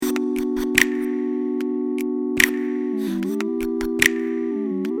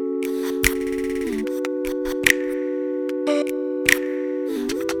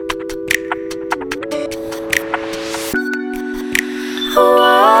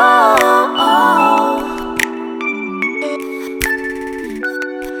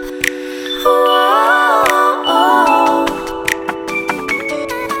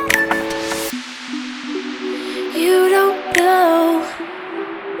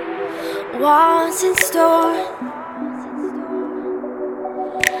what's in store,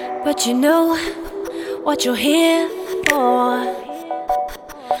 but you know what you're here for.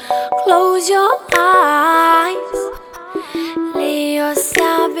 Close your eyes, lay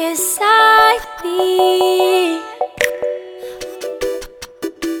yourself beside me.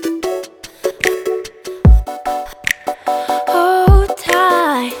 Hold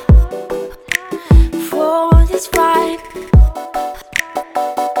tight for this ride.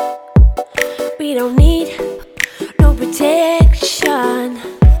 We don't need no protection.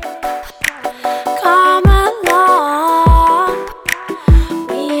 Come along,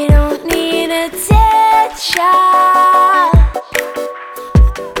 we don't need attention.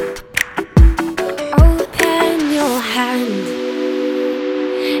 Open your hand,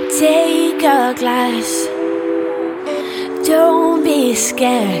 take a glass. Don't be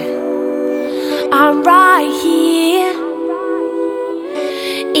scared, I'm right here.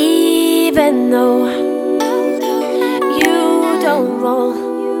 Even though you don't roll,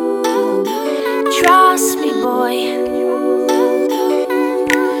 trust me, boy,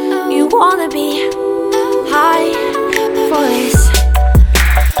 you wanna be high for this.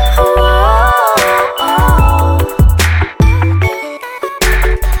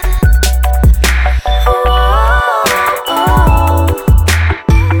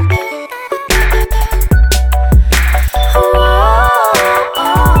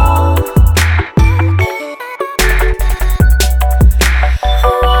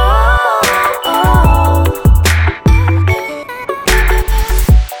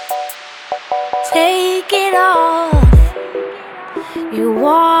 Take it off, you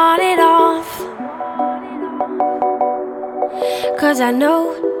want it off, 'cause I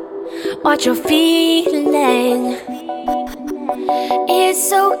know what you're feeling.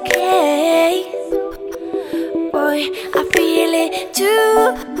 It's okay, boy, I feel it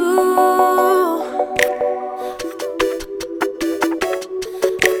too.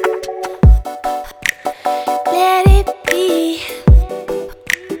 Let it be.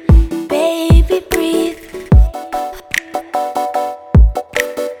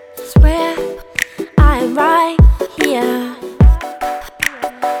 I'm right here.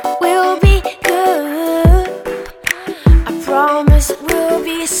 We'll be good, I promise we'll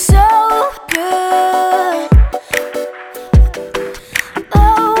be so good.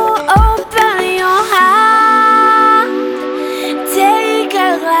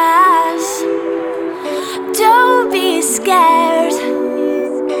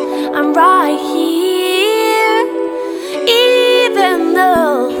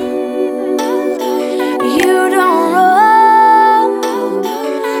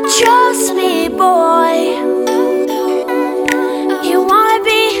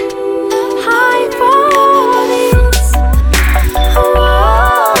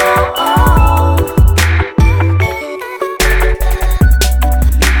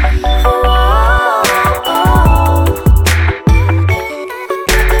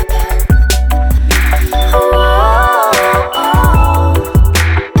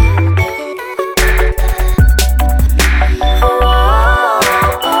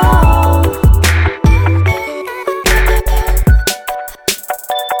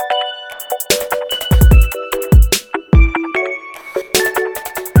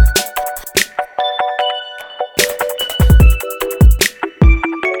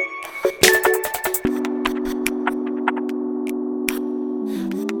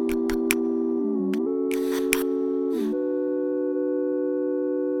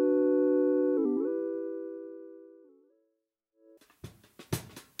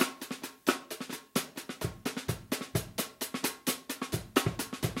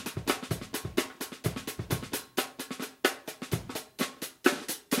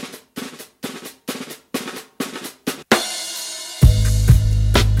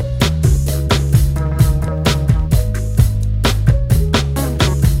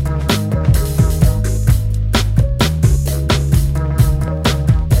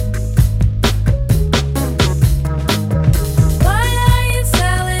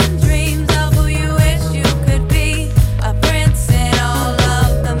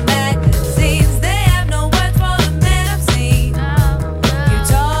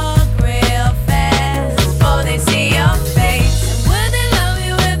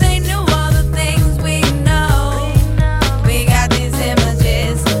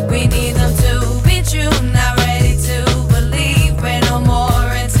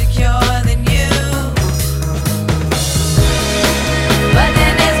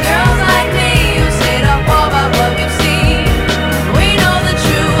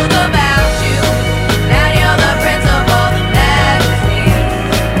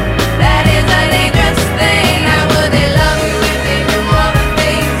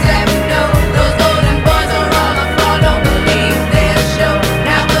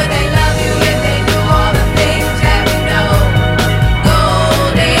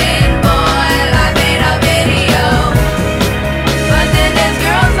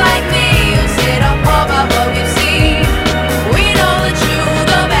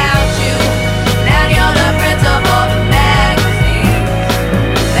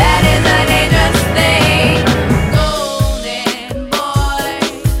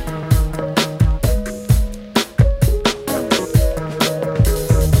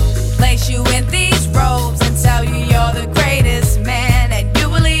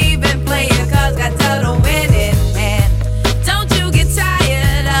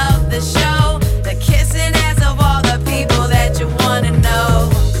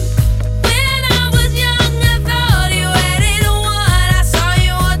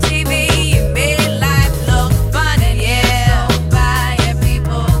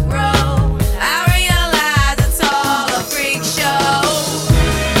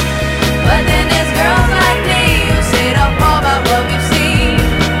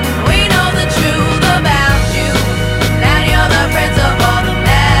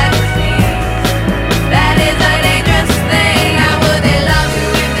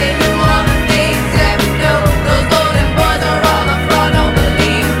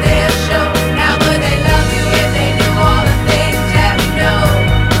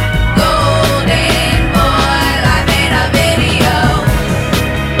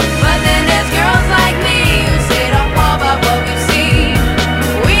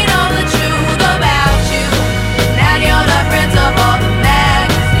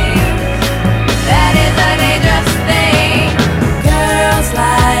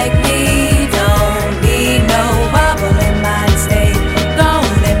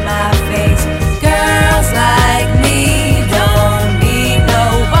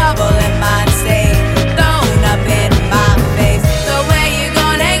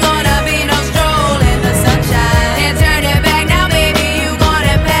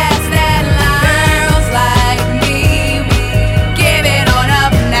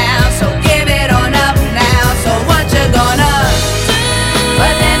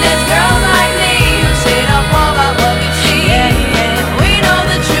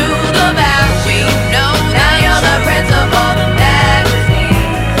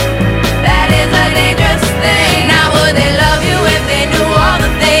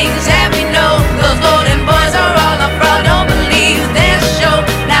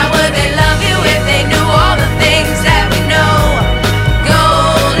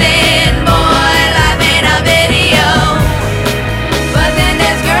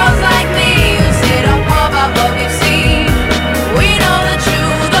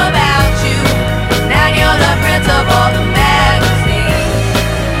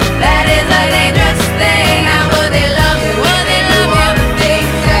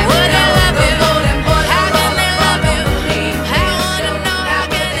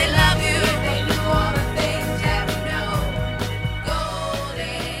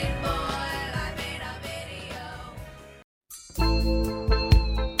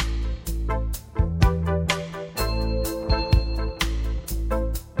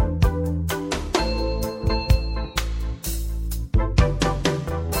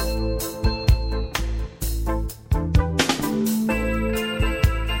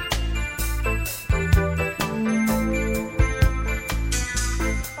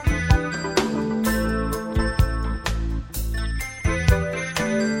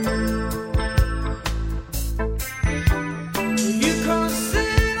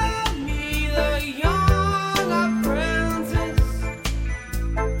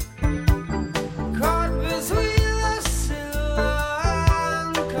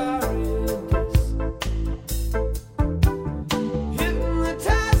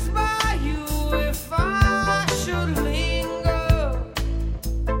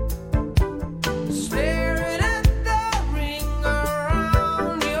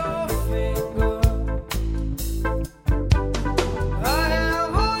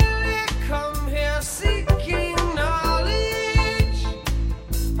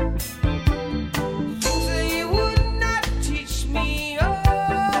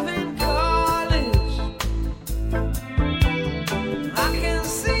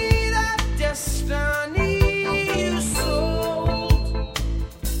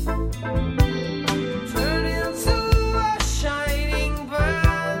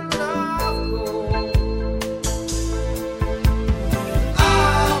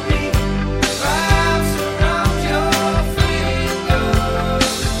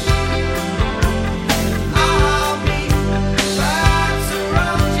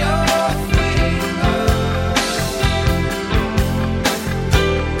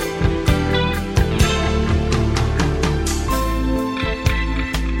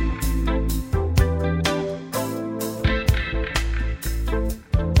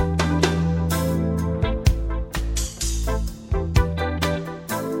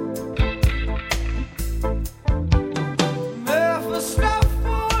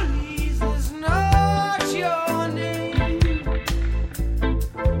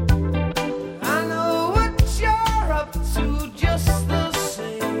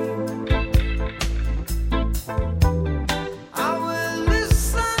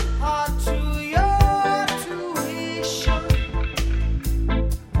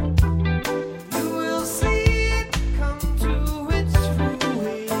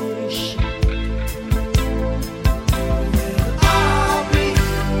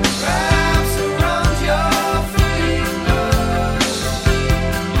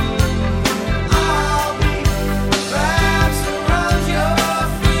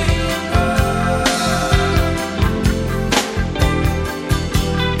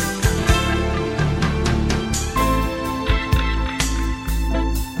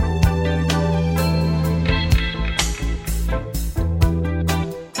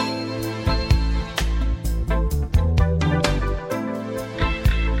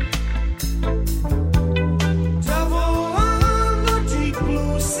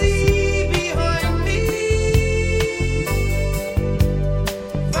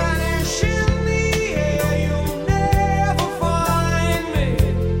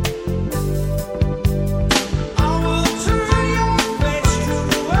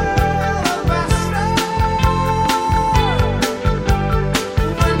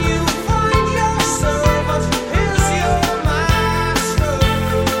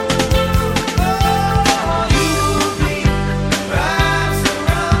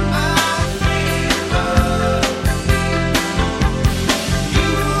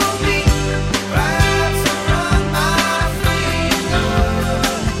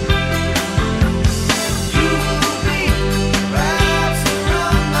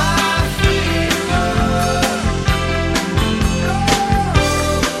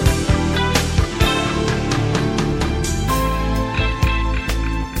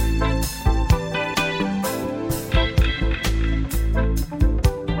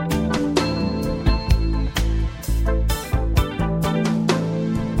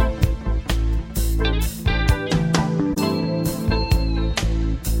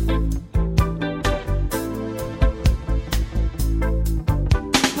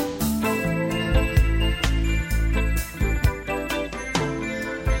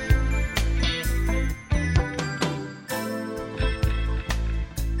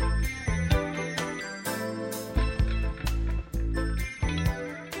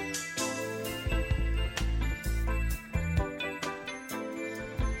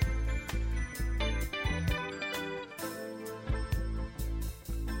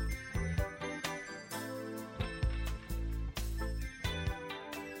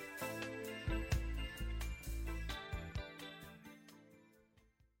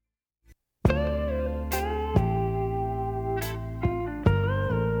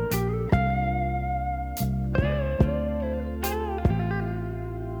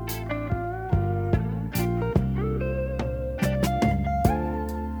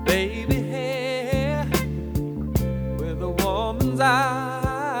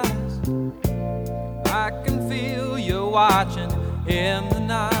 watching in the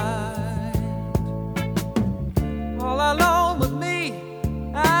night. All alone with me,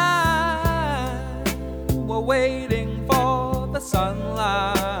 we're waiting for the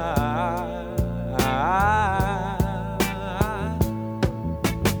sunlight.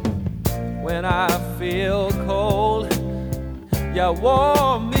 When I feel cold, you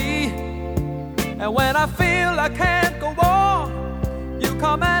warm me, and when I feel I can't go on, you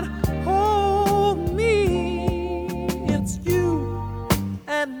come and hold me. It's you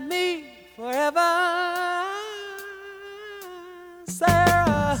and me forever.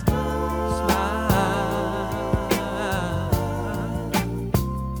 Sarah, smile.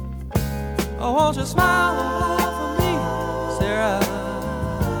 Oh, won't you smile for me, Sarah?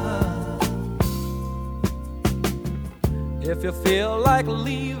 If you feel like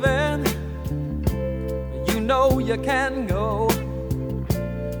leaving, you know you can go.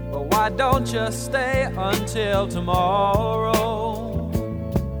 But why don't you stay until tomorrow?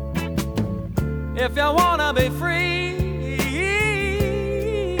 If you wanna be free,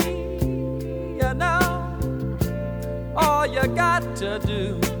 you know, all you got to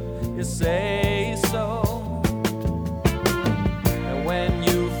do is say so. And when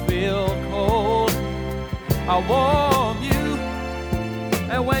you feel cold, I'll warm you.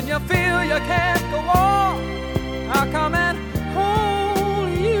 And when you feel you can't go on, I'll come and hold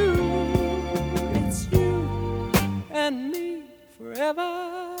you. It's you and me forever.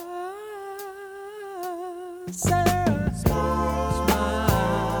 Sarah, smile.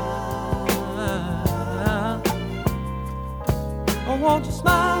 Oh, won't you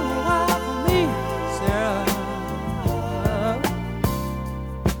smile a while for me, Sarah?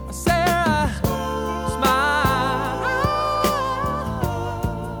 Sarah, smile.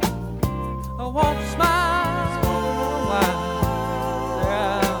 Oh, won't you smile a while,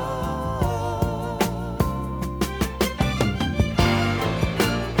 Sarah?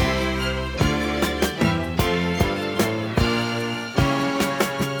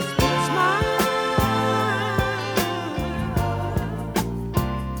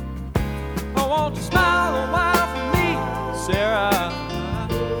 Won't you smile a while for me, Sarah?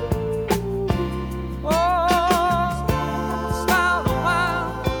 Oh, smile a while.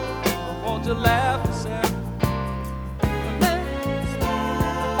 Won't you laugh, Sarah?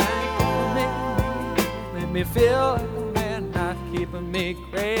 Make me feel like a man, not keeping me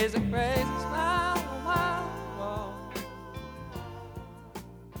crazy, crazy. Smile a while.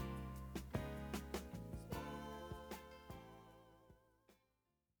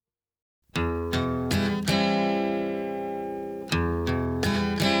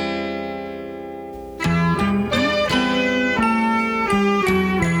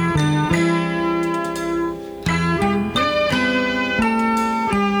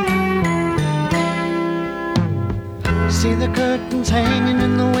 See the curtains hanging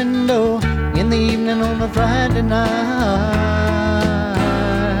in the window in the evening on a Friday night.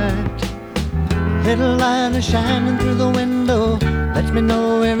 Little light is shining through the window, lets me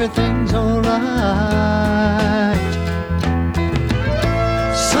know everything's alright.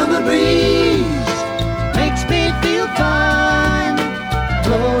 Summer breeze makes me feel fine,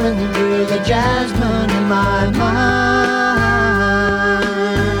 blowing through the jasmine in my mind.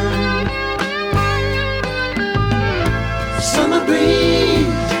 Summer breeze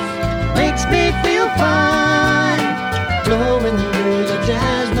makes me feel fine, blowing through the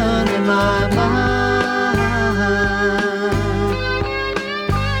jasmine in my mind.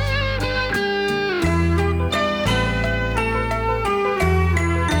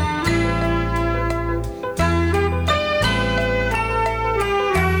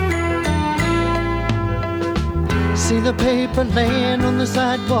 See the paper laying on the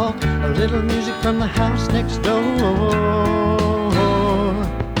sidewalk, a little music from the house next door.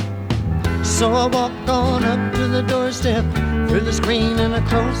 So I walk on up to the doorstep, through the screen and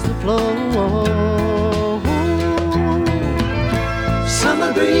across the floor.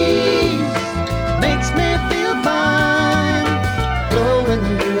 Summer breeze makes me feel fine, blowing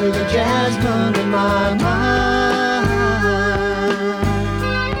through the jasmine in my mind.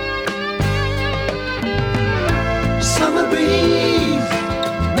 Summer breeze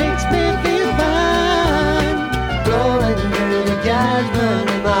makes me feel fine, blowing through the jasmine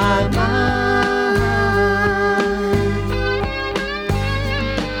in my mind.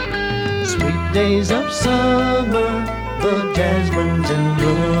 Sweet days of summer, the jasmine's in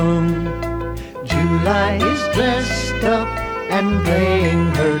bloom. July is dressed up and playing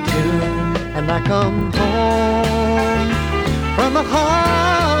her tune, and I come home from a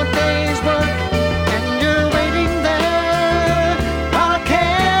hard day's work, and you're waiting there, while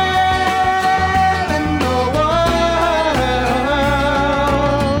caring no work.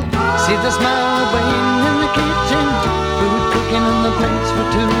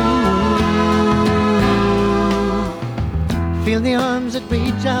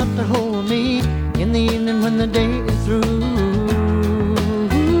 reach out to hold me in the evening when the day is through.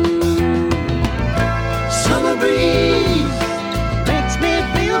 Summer breeze makes me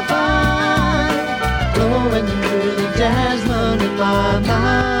feel fine, blowing through the jasmine in my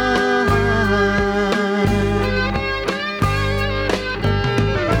mind.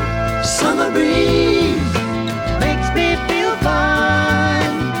 Summer breeze makes me feel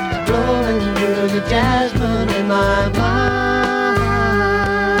fine, blowing through the jasmine in my mind.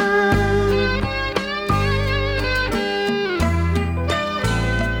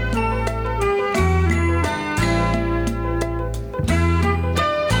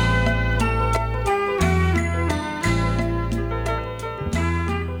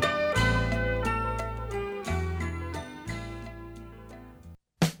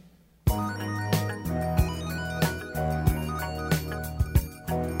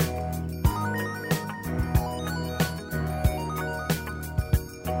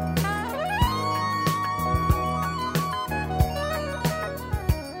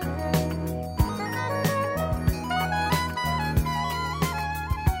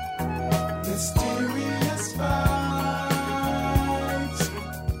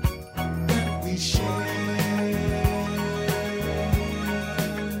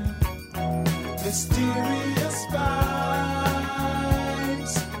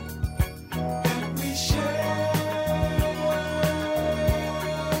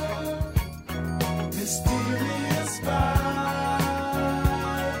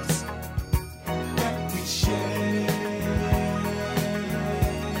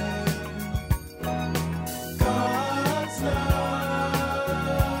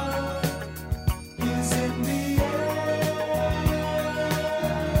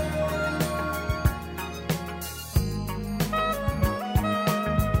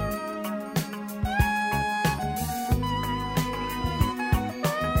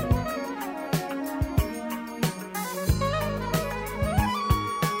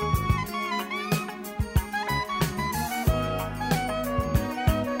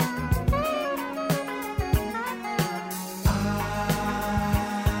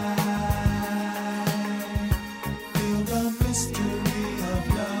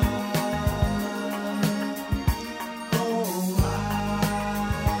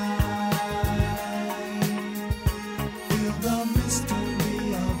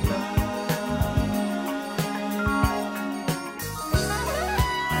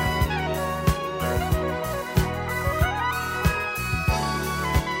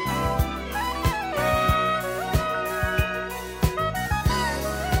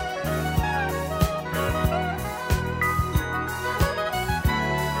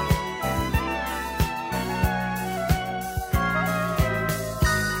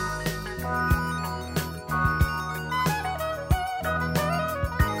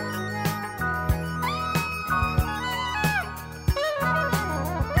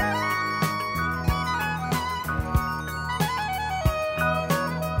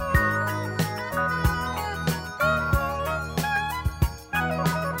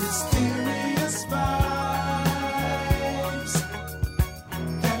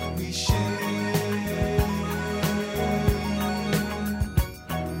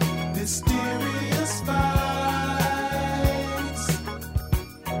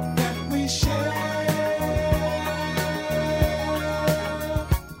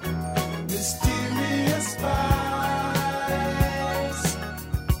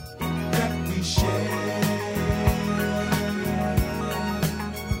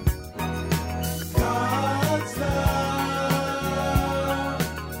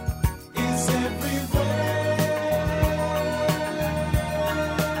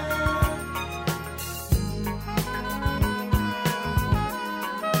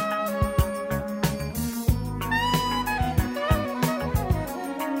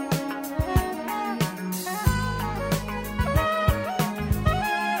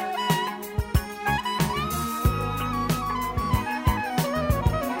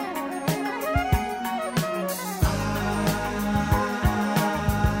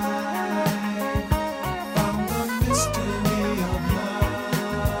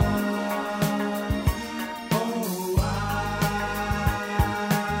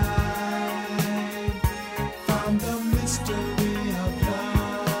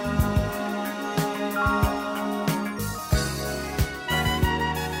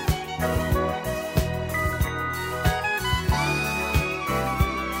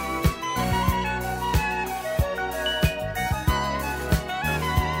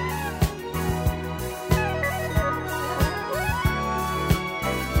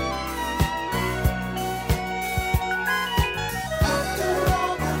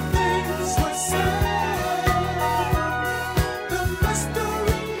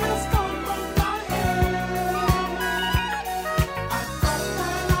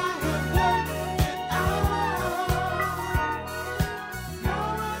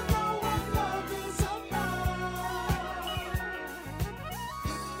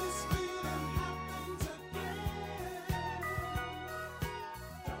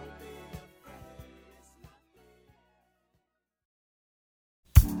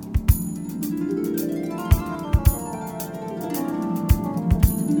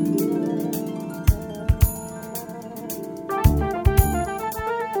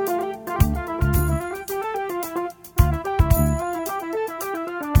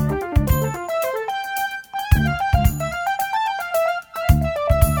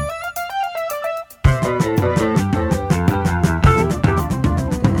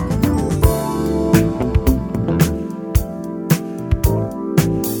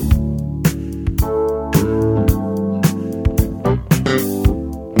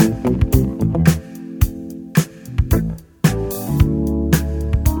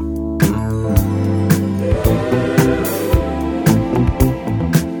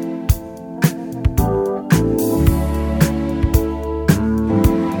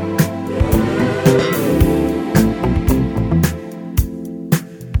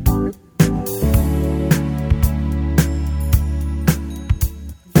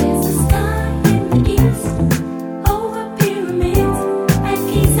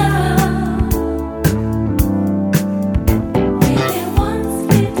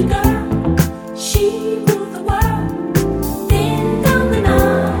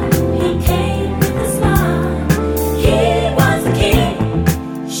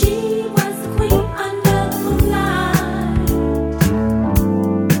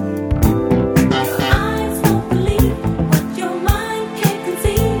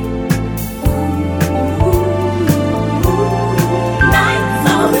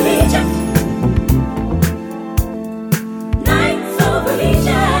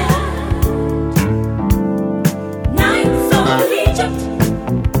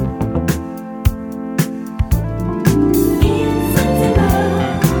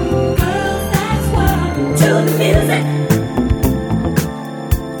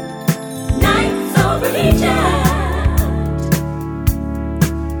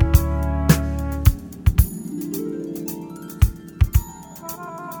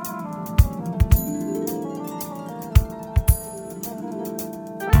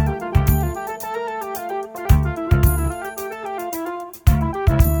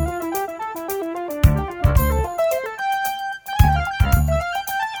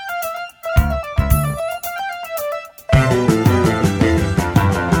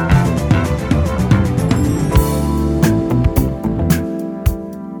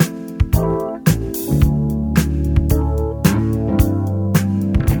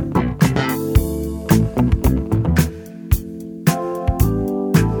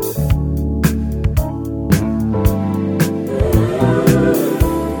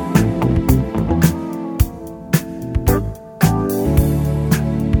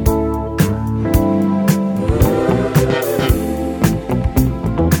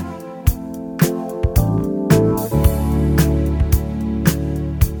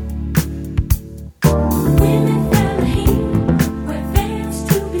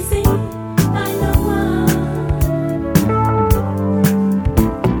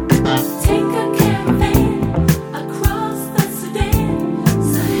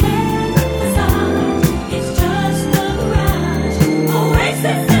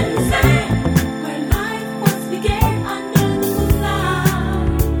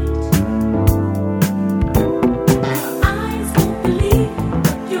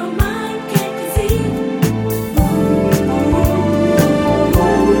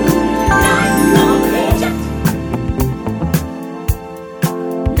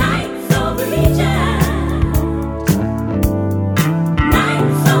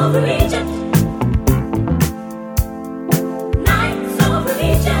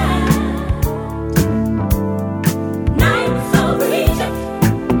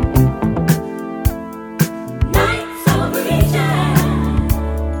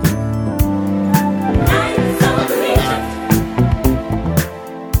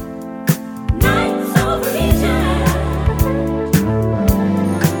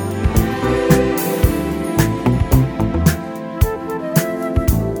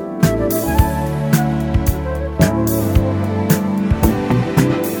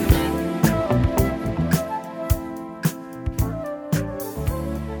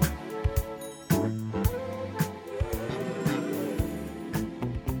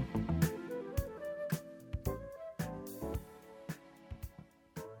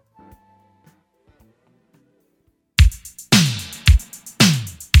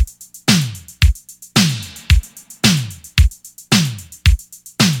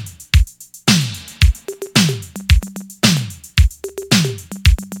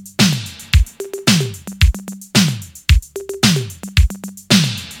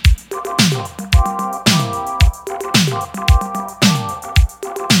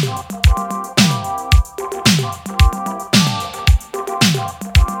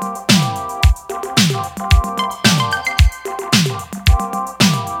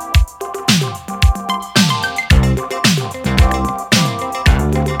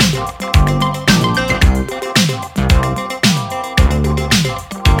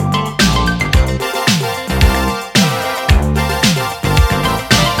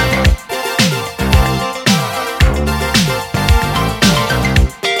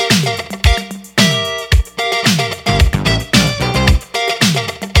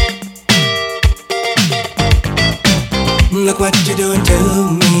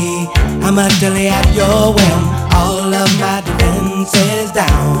 I'm utterly at your whim. All of my defenses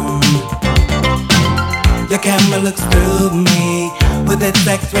down. Your camera looks through me with its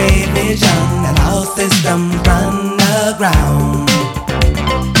X-ray vision, and all systems run aground.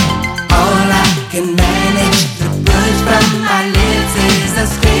 All I can manage to push from my lips is a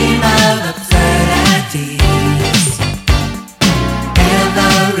stream of absurdities.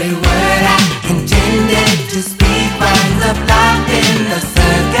 Every word I intended to speak winds up locked in the circuitry.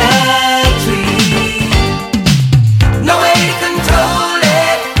 No way to control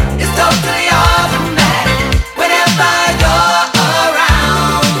it, it's totally automatic. Whenever you're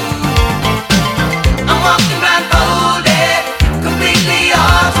around, I'm walking blindfolded, completely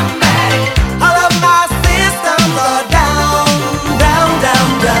automatic. All of my systems are down, down, down,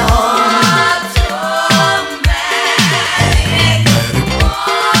 down.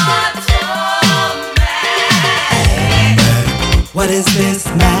 What is this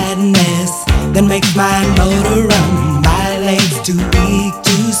madness that makes my motor run? My legs too weak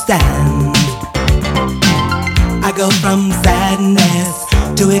to stand. I go from sadness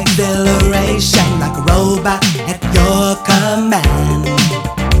to exhilaration like a robot at your command.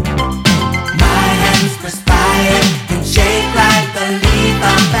 My hands perspire and shake like a leaf.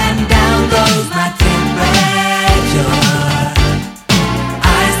 Up and down goes my temperature.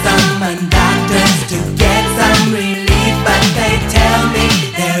 I summon doctors to get some relief, but they tell me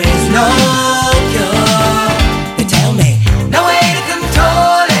there is no cure. They tell me no way to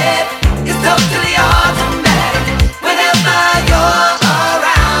control it, it's totally automatic. Whenever you're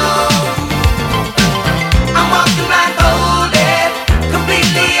around, I'm walking blindfolded,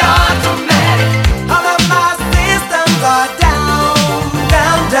 completely automatic. All of my systems are down,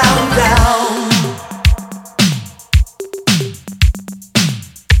 down, down, down.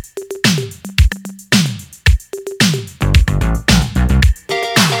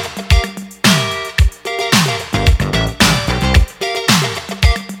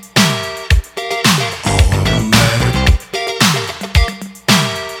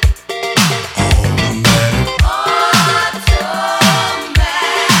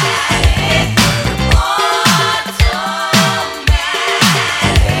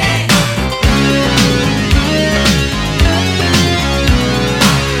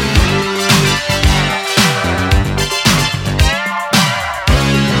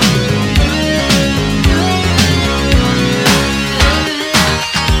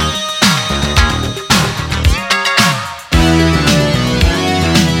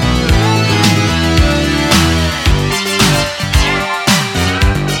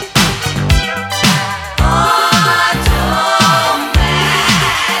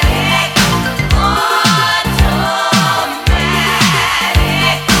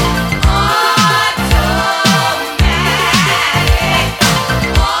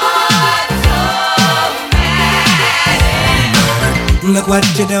 Look what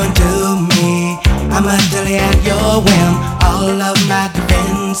you're doing to me. I'm utterly at your whim. All of my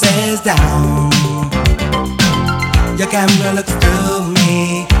defenses down. Your camera looks through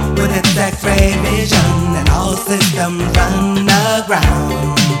me with its X-ray vision, and all systems run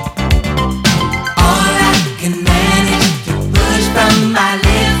aground. All I can manage to push from my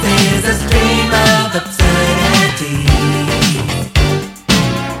lips is a stream of absurdity.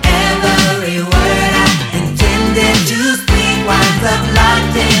 Every word I intended to speak winds up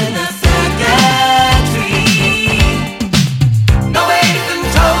locked in the circuitry. No way to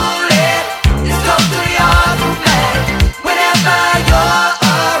control it, it's totally automatic. Whenever you're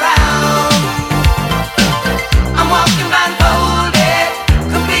around, I'm walking blindfolded,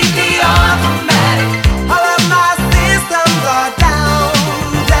 completely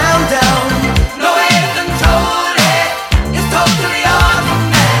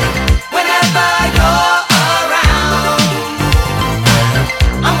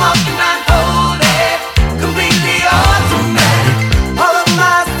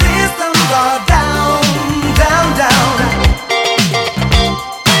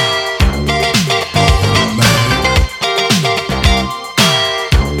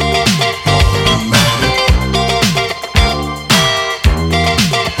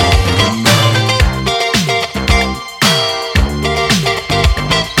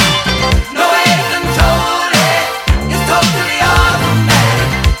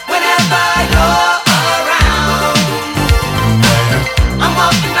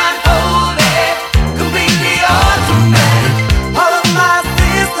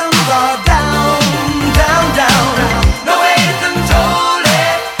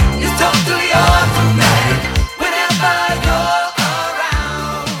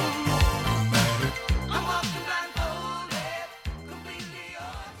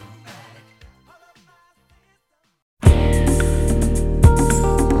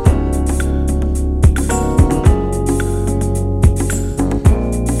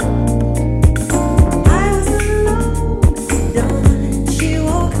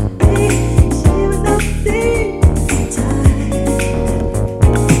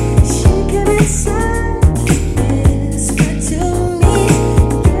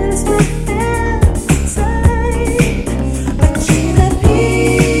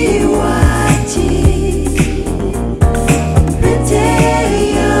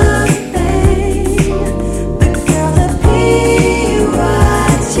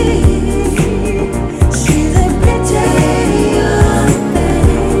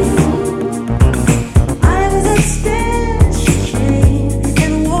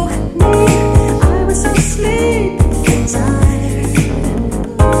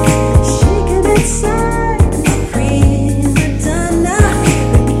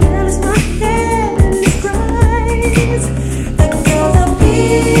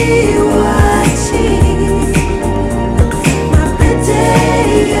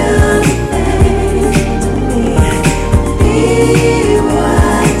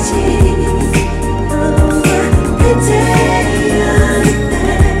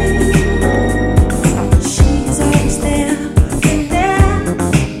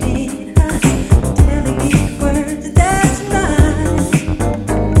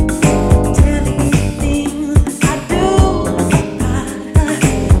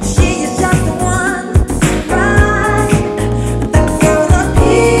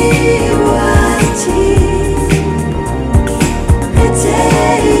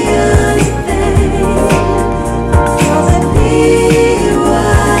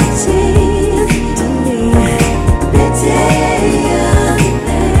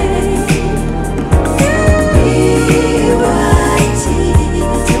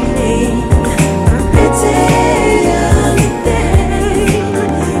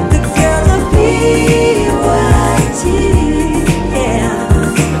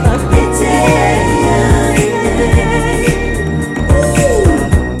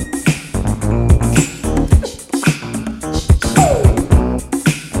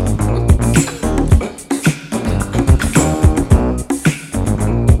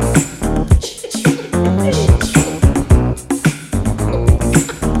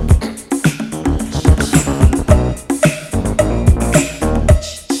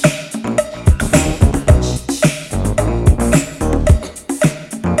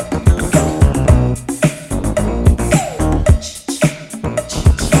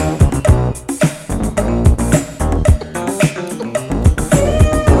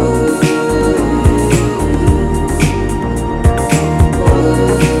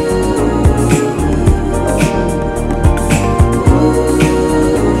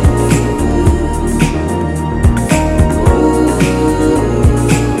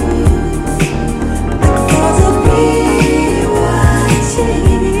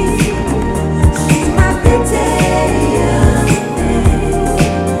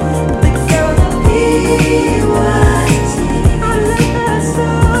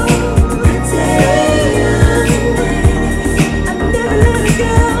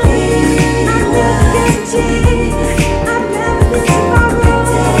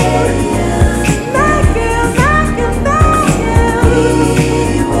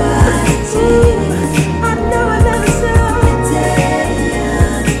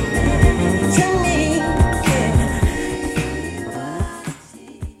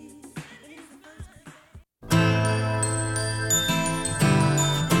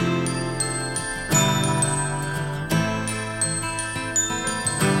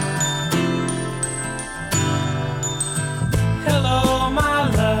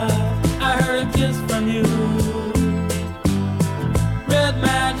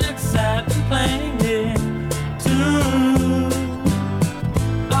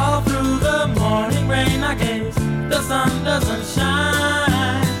sun doesn't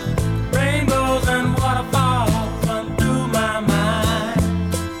shine, rainbows and waterfalls run through my mind.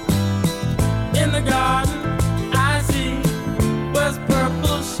 In the garden I see was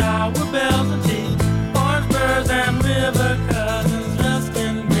purple shower bells and tea, orange birds and river cousins dressed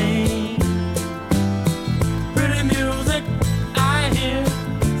in green. Pretty music I hear,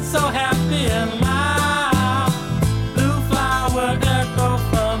 so happy and loud, blue flower echo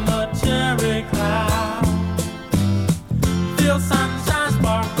from a cherry cloud. Feel sunshine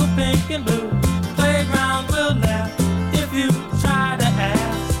sparkle pink and blue, playground will laugh if you try to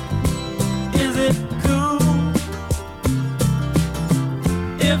ask, is it cool?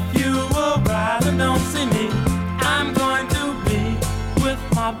 If you will ride and don't see me, I'm going to be with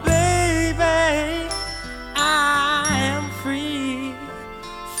my baby. I am free,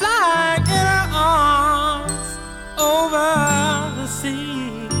 flying in her arms over the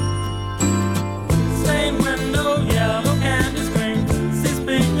sea. Stained window, yellow candy screen, see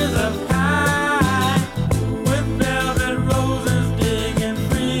speakers up high, with velvet roses digging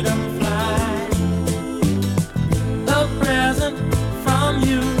freedom fly. A present from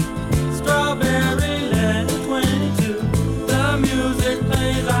you, strawberry letter 22. The music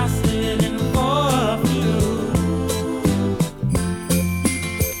plays, I sit in for a few.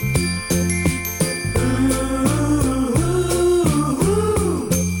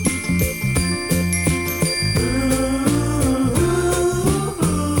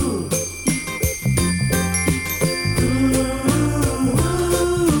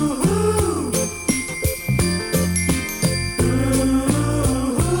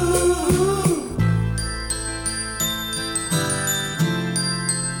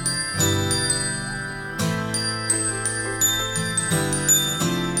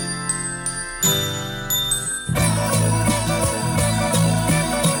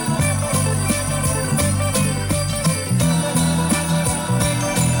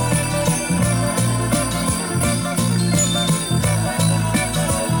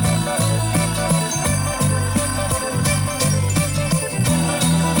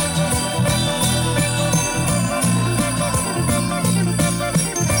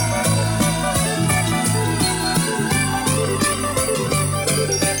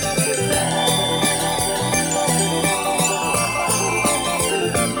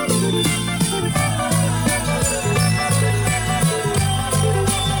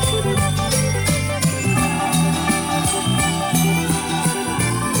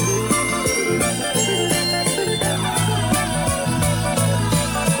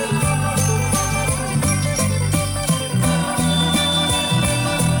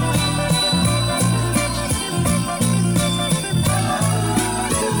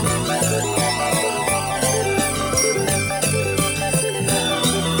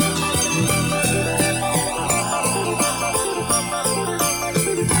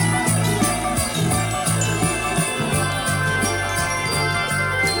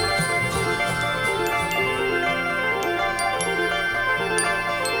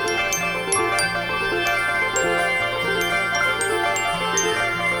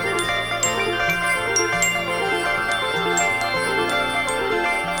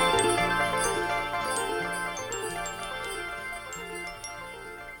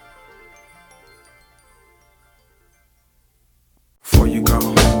 Before you go,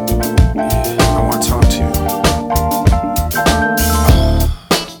 I want to talk to you.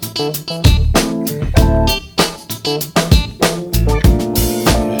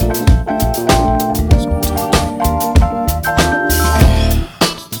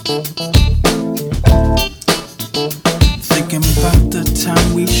 Thinking about the time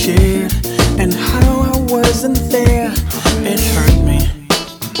we shared and how I wasn't there. It hurt me.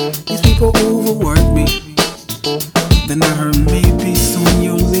 These people overwork me. Then I heard maybe soon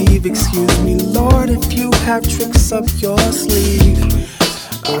you'll leave. Excuse me, Lord, if you have tricks up your sleeve.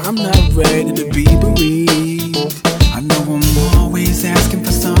 I'm not ready to be bereaved. I know I'm always asking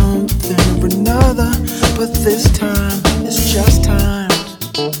for something or another, but this time it's just time.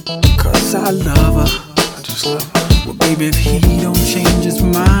 Cause I love her. I just love her. Well, baby, if he don't change his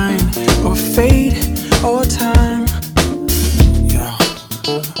mind, or fate, or time, yeah,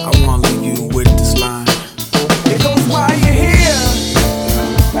 I wanna leave you with this line. It goes while you're here,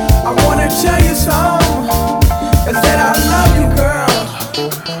 I wanna tell you something, is that I love you, girl.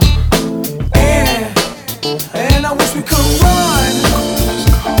 And I wish we could run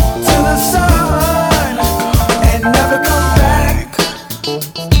to the sun and never come back.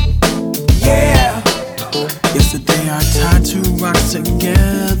 Yeah. Yesterday I tied two rocks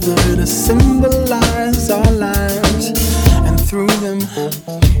together to symbolize our lives and threw them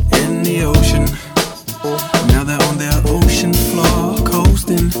in the ocean. Now they're on their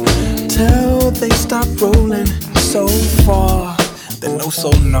so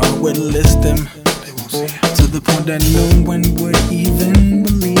no would list them. They won't see it. To the point that no one would even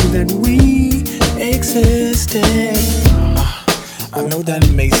believe that we existed. I know that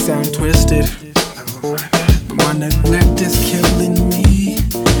may sound twisted, but my neglect is killing me.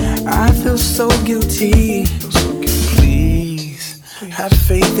 I feel so guilty. Please, have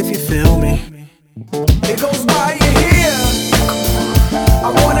faith if you feel me. It goes by you here.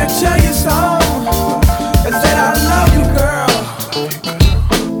 I wanna tell you something. I said I love you, girl.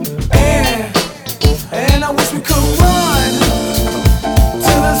 And I wish we could run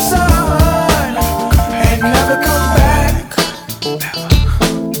to the sun and never come back.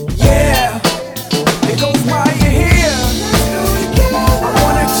 Yeah, it goes by you here. I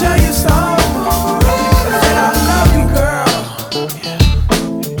wanna tell you something. I said I love you, girl.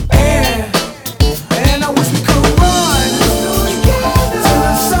 And I wish we could run to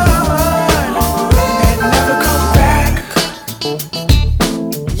the sun and never come back.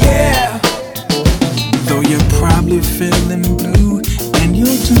 Yeah. Though you're probably feeling blue and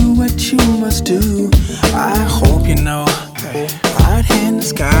you'll do what you must do, I hope you know I'd hand the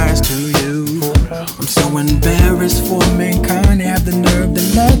skies to you. I'm so embarrassed for mankind. They have the nerve to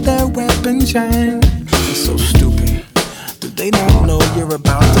let their weapon shine. It's so stupid that they don't know you're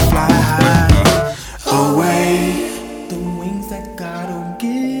about to fly high away. The wings that God will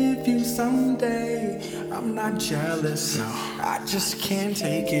give you someday. I'm not jealous, no, I just can't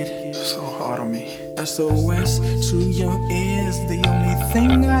take it. So hard on me. SOS to your ears. The only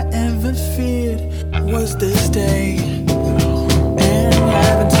thing I ever feared was this day, and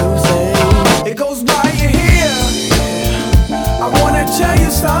having to say it goes by you here. I wanna tell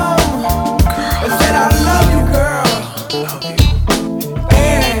you something. I said I love you, girl. Love you.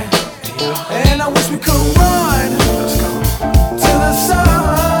 And I wish we could run to the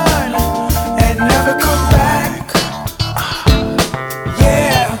sun and never come back.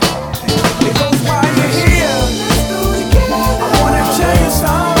 Yeah, it goes by you here. I wanna tell you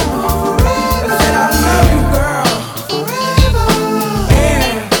something. I said I love you, girl.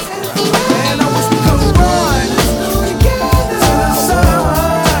 And I wish we could run to the sun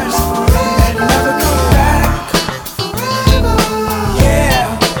and never come back. Yeah,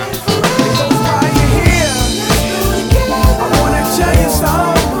 it goes by you here. I wanna tell you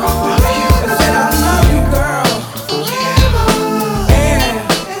something. I said I love you, girl.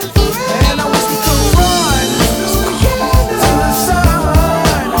 And I wish we could run to the sun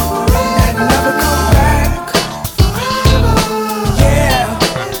and never come back. Yeah,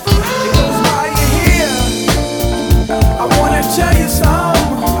 it goes by you here. I wanna tell you something.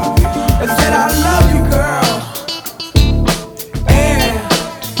 I said I love you, girl.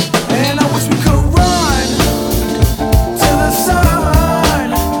 And I wish we could run to the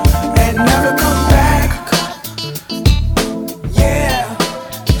sun and never come back. Yeah,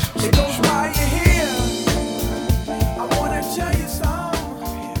 it goes by you here. I wanna tell you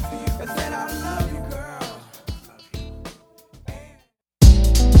something. I said I love you, girl.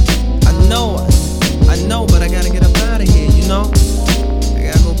 I know, but I gotta get up out of here, you know? I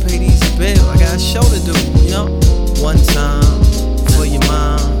gotta go pay these bills, I got a show to do, you know? One time for your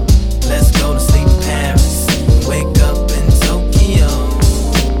mom, let's go to sleep in Paris, wake up in Tokyo,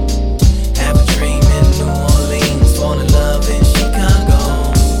 have a dream in New Orleans, fall in love in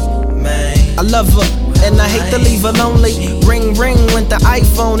Chicago, man. I love her, and I hate to leave her lonely. Ring, ring, went the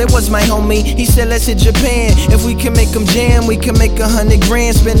iPhone, it was my homie. He said, let's hit Japan. If we can make them jam, we can make 100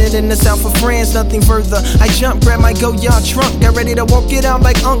 grand. Spend it in the south of France, nothing further. I jumped, grabbed my go-yard trunk, got ready to walk it out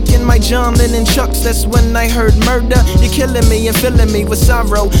like Unc in my John Lennon chucks. That's when I heard murder. You're killing me and filling me with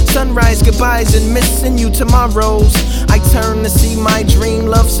sorrow. Sunrise, goodbyes, and missing you tomorrows. I turn to see my dream,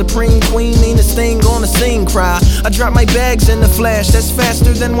 love supreme queen, meanest thing on the scene, cry. I drop my bags in the flash, that's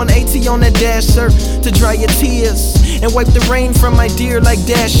faster than 180 on that dasher. To dry your tears and wipe the rain from my dear like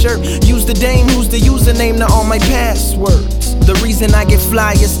Dasher. Use the dame who's the username to all my passwords. The reason I get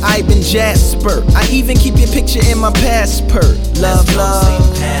fly is Ivan Jasper. I even keep your picture in my passport. Love,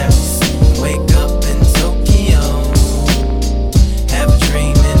 love. Paris, wake up in Tokyo, have a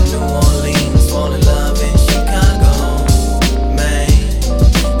dream in New Orleans, fall in love in Chicago, man.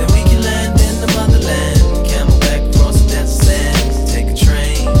 Then we can land in the motherland, camelback across the desert sands, take a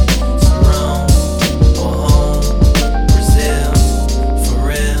train to Rome or home, Brazil, for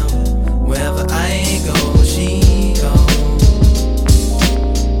real. Wherever I go, she go.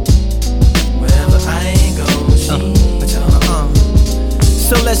 Wherever I go, she go.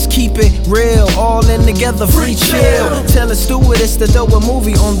 So let's keep it real, all in together, free chill. Tell the stewardess to throw a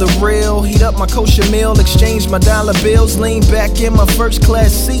movie on the reel. Heat up my kosher meal, exchange my dollar bills, lean back in my first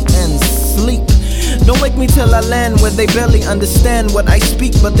class seat and sleep. Don't wake me till I land where they barely understand what I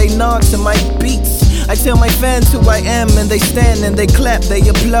speak, but they nod to my beats. I tell my fans who I am, and they stand and they clap, they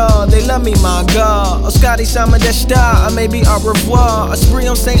applaud, they love me, my God. Oscari sama deshta, or maybe au revoir. A spree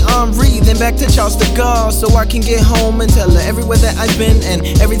on St. Henri, then back to Charles de Gaulle, so I can get home and tell her everywhere that I've been and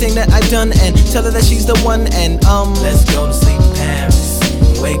everything that I've done, and tell her that she's the one. And let's go to sleep in Paris,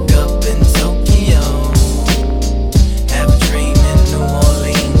 wake up in Tokyo, have a dream in New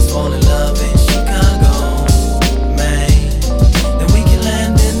Orleans, fall in love in Chicago, man. Then we can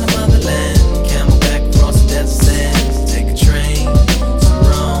land in the motherland, camelback across the desert sands, take a train to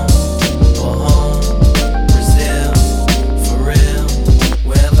Rome or home, Brazil, for real.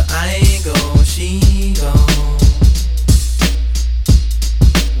 Wherever I go, she go.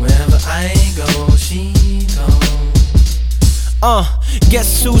 Wherever I go, she go.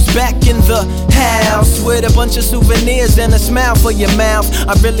 Guess who's back in the house with a bunch of souvenirs and a smile for your mouth.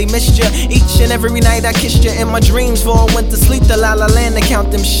 I really missed you each and every night. I kissed you in my dreams before I went to sleep. The La La Land to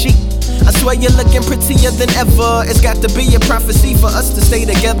count them sheep. I swear you're looking prettier than ever. It's got to be a prophecy for us to stay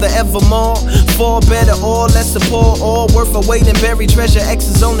together evermore. For better or lesser, poor or worth a weight in buried treasure.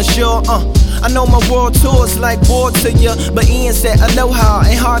 X's on the shore. I know my world tour's like war to you, but Ian said aloha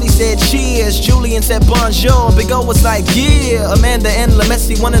and Hardy said cheers. Julian said bonjour. Big O was like yeah. Amanda and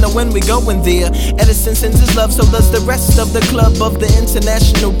LaMessi wanna know when we going there. Edison sends his love, so does the rest of the club of the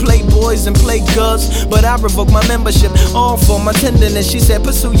international playboys and playgirls. But I revoke my membership, all for my tenderness. She said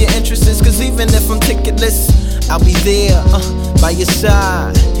pursue your interests, cause even if I'm ticketless, I'll be there by your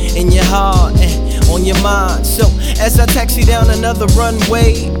side, in your heart and on your mind. So as I taxi down another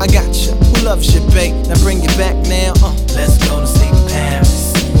runway, I got you. Who loves you, babe? Now bring it back now. Let's go to sleep in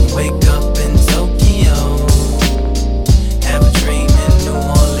Paris, wake up in Tokyo, have a dream in New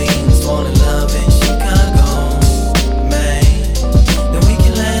Orleans, fall in love in Chicago, man. Then we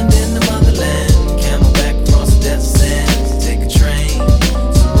can land in the motherland, camelback across the desert sands, take a train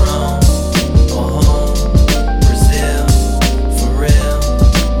to Rome or home, Brazil, for real.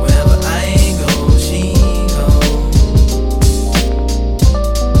 Wherever I go, she go.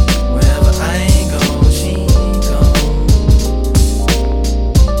 Wherever I go, she go.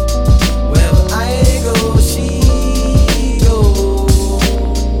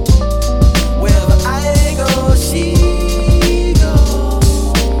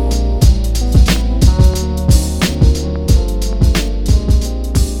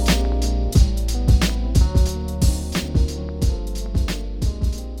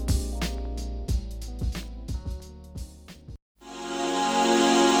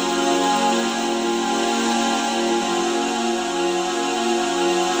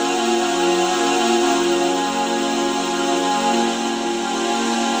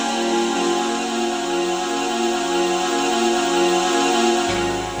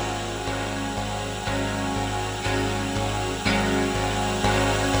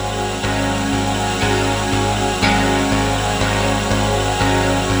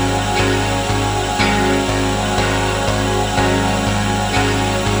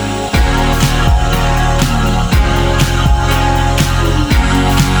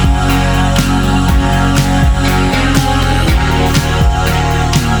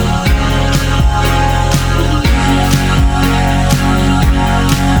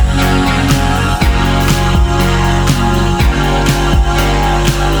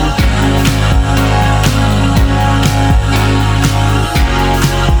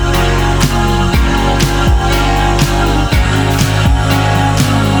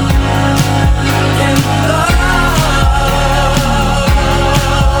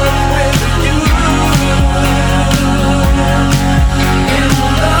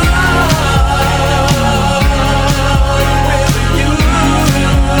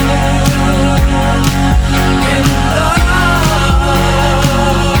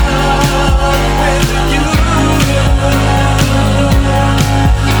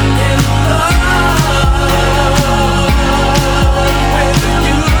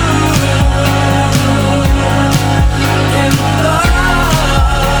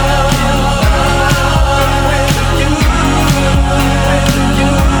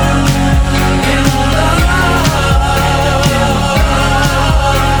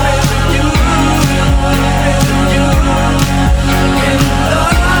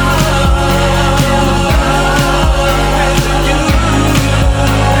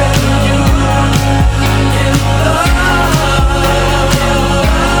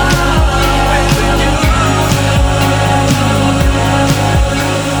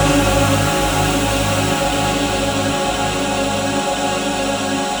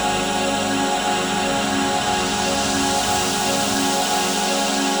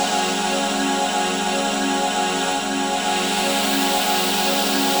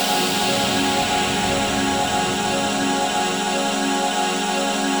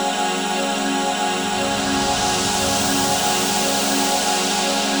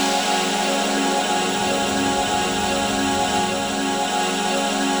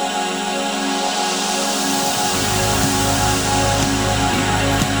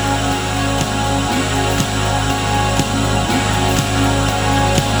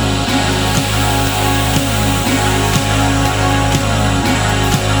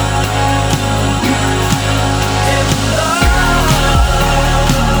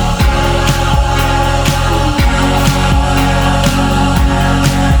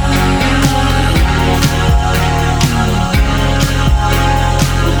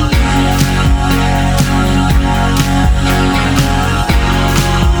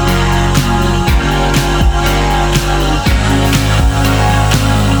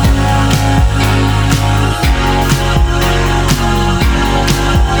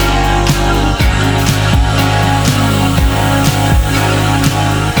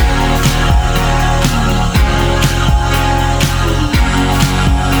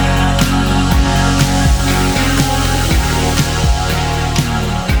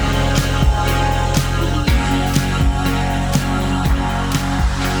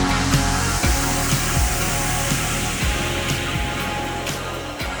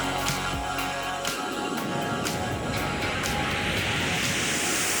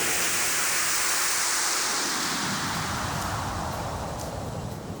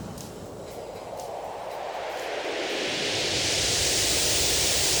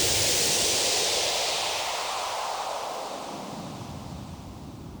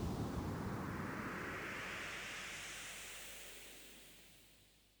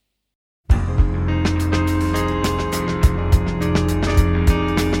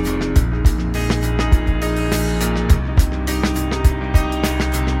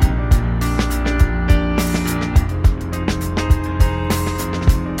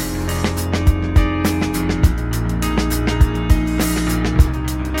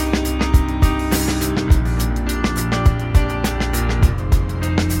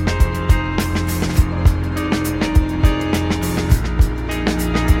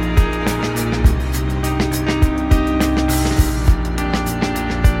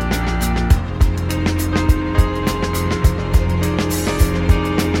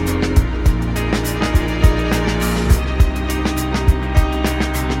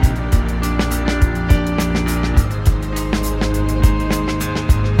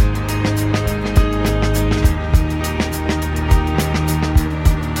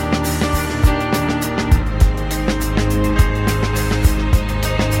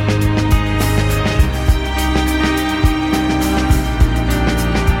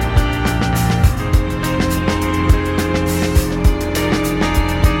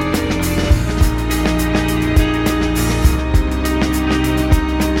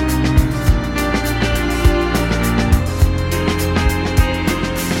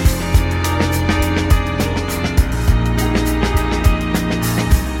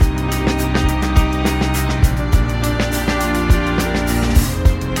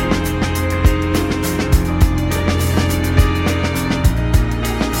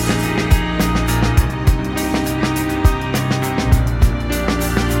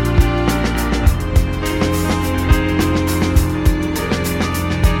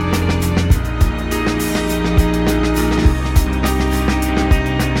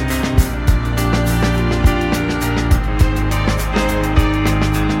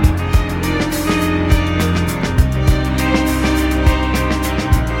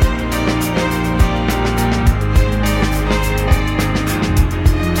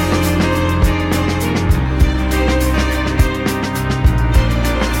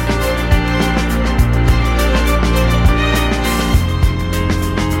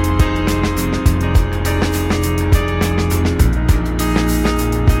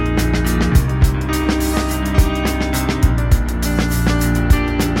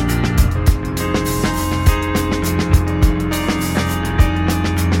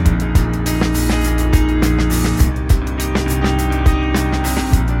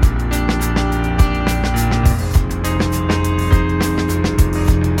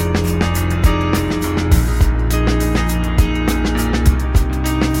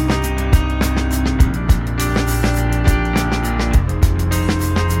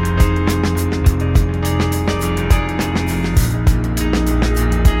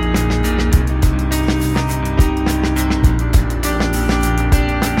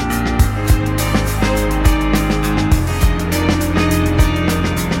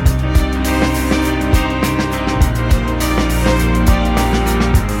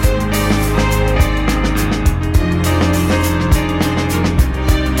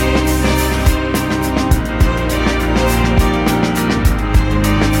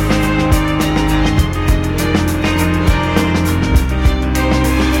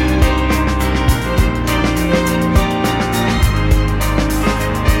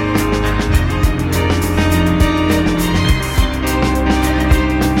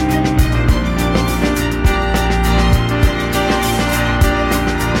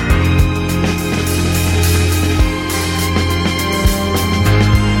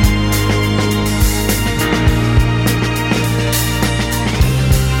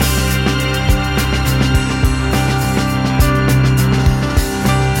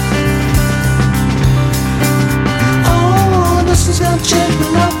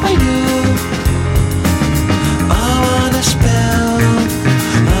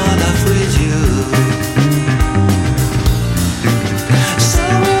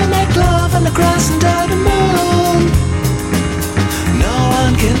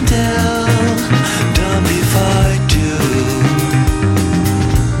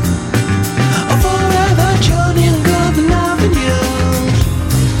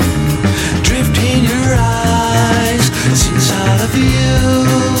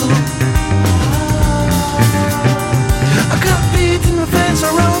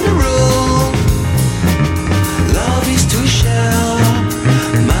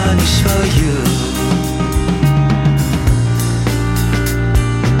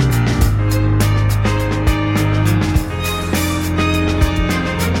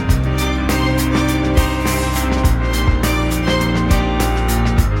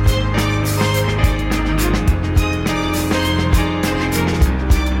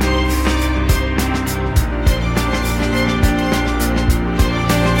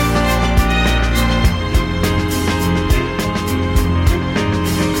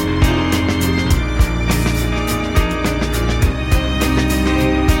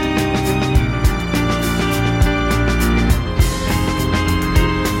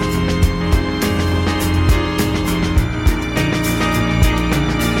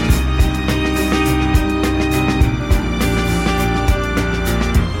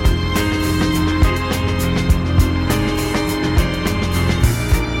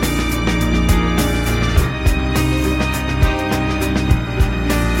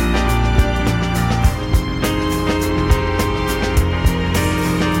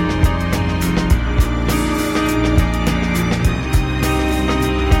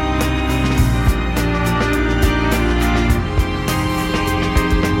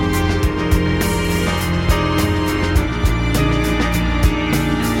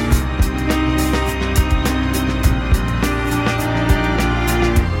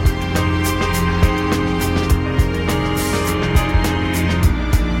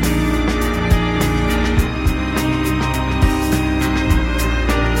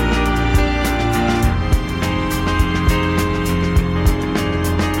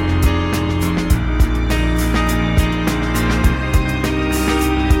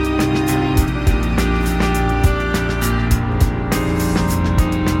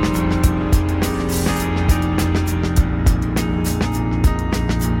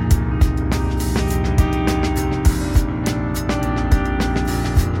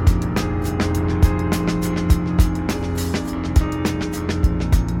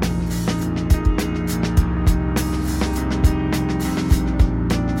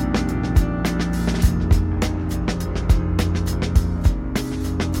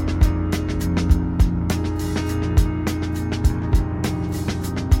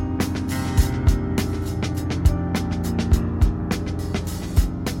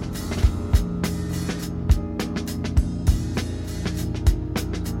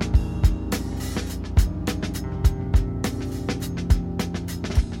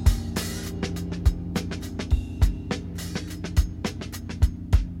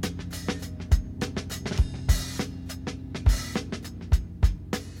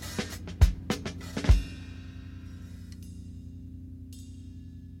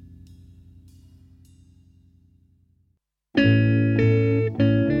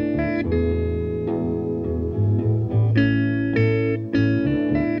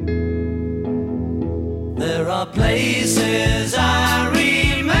 There are places I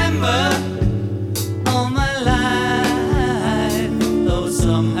remember all my life, though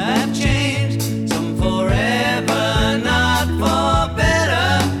some have changed, some forever, not for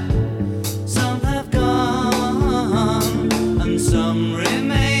better. Some have gone and some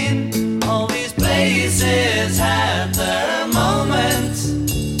remain. All these places have their moments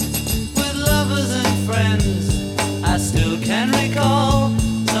with lovers and friends I still can recall.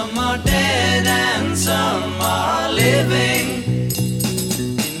 Some are dead and some are living.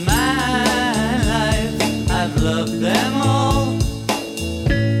 In my life I've loved them all.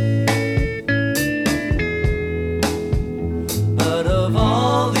 But of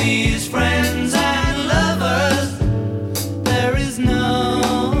all these friends and lovers, there is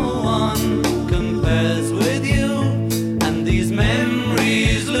no one compares with you. And these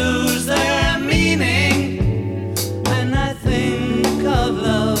memories lose their meaning when I think of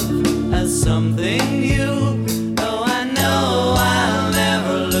love as something new. Though I know I'll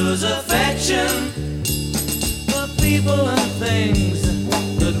never lose affection for people and things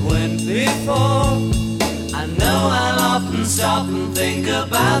that went before. I know I'll often stop and think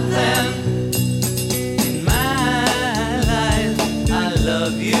about them. In my life I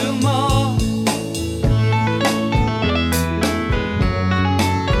love you more.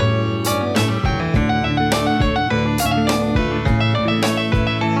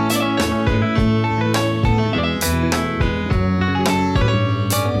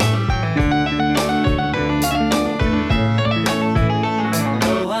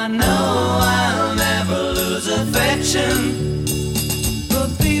 Though I know I'll never lose affection for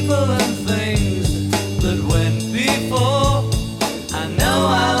people and things that went before. I know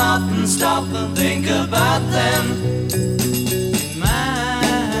I'll often stop and think about them. In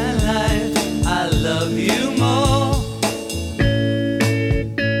my life I love you more.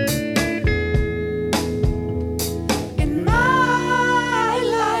 In my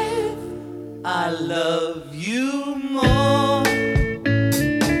life I love you more.